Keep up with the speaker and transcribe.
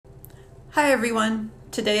Hi everyone,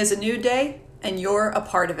 today is a new day and you're a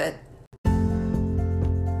part of it.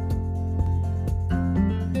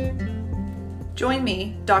 Join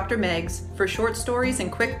me, Dr. Megs, for short stories and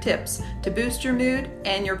quick tips to boost your mood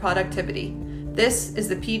and your productivity. This is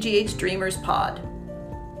the PGH Dreamers Pod.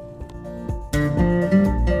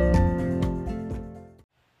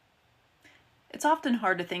 It's often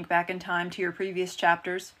hard to think back in time to your previous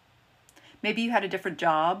chapters. Maybe you had a different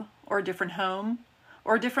job, or a different home,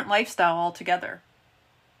 or a different lifestyle altogether.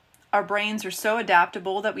 Our brains are so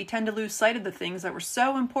adaptable that we tend to lose sight of the things that were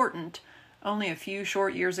so important only a few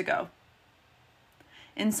short years ago.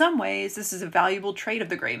 In some ways, this is a valuable trait of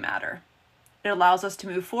the gray matter. It allows us to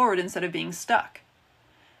move forward instead of being stuck.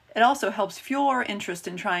 It also helps fuel our interest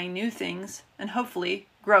in trying new things and hopefully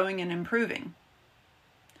growing and improving.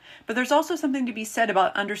 But there's also something to be said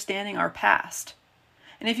about understanding our past.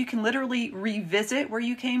 And if you can literally revisit where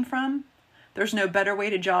you came from, there's no better way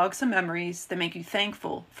to jog some memories that make you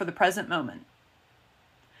thankful for the present moment.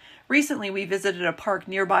 Recently, we visited a park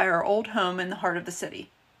nearby our old home in the heart of the city.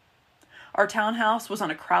 Our townhouse was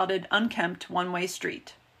on a crowded, unkempt, one-way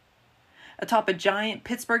street. Atop a giant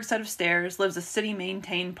Pittsburgh set of stairs lives a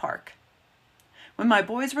city-maintained park. When my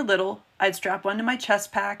boys were little, I'd strap one to my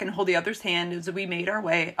chest pack and hold the other's hand as we made our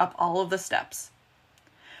way up all of the steps.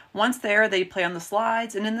 Once there, they'd play on the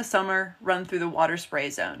slides and in the summer, run through the water spray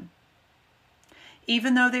zone.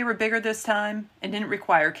 Even though they were bigger this time and didn't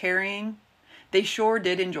require carrying, they sure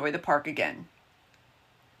did enjoy the park again.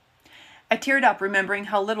 I teared up remembering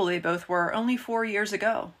how little they both were only 4 years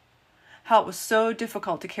ago, how it was so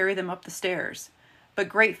difficult to carry them up the stairs, but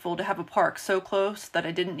grateful to have a park so close that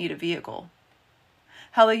I didn't need a vehicle.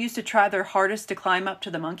 How they used to try their hardest to climb up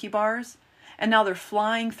to the monkey bars, and now they're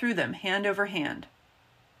flying through them hand over hand.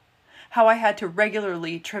 How I had to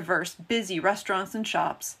regularly traverse busy restaurants and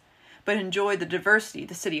shops, but enjoyed the diversity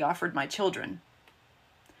the city offered my children.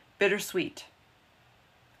 Bittersweet.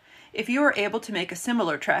 If you are able to make a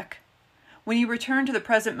similar trek, when you return to the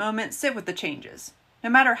present moment, sit with the changes, no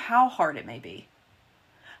matter how hard it may be.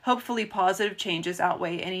 Hopefully positive changes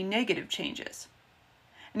outweigh any negative changes.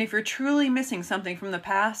 And if you're truly missing something from the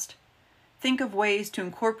past, think of ways to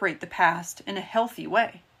incorporate the past in a healthy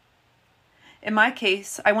way. In my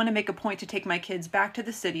case, I want to make a point to take my kids back to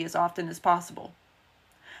the city as often as possible.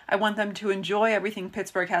 I want them to enjoy everything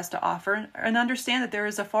Pittsburgh has to offer and understand that there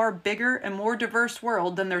is a far bigger and more diverse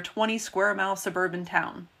world than their 20-square-mile suburban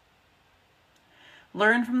town.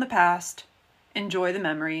 Learn from the past, enjoy the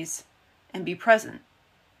memories, and be present.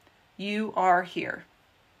 You are here.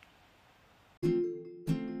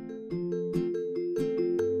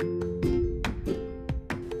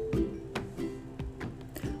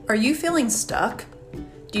 Are you feeling stuck?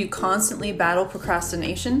 Do you constantly battle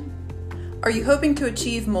procrastination? Are you hoping to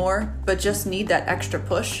achieve more, but just need that extra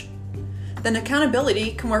push? Then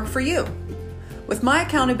accountability can work for you. With my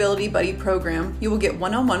Accountability Buddy program, you will get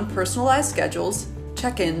one-on-one personalized schedules,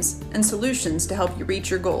 check-ins, and solutions to help you reach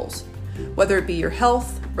your goals. Whether it be your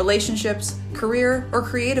health, relationships, career, or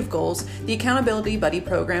creative goals, the Accountability Buddy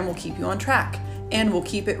program will keep you on track and will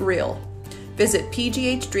keep it real. Visit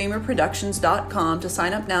pghdreamerproductions.com to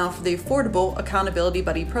sign up now for the affordable Accountability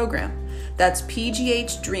Buddy program. That's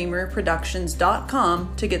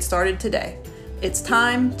pghdreamerproductions.com to get started today. It's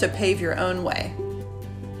time to pave your own way.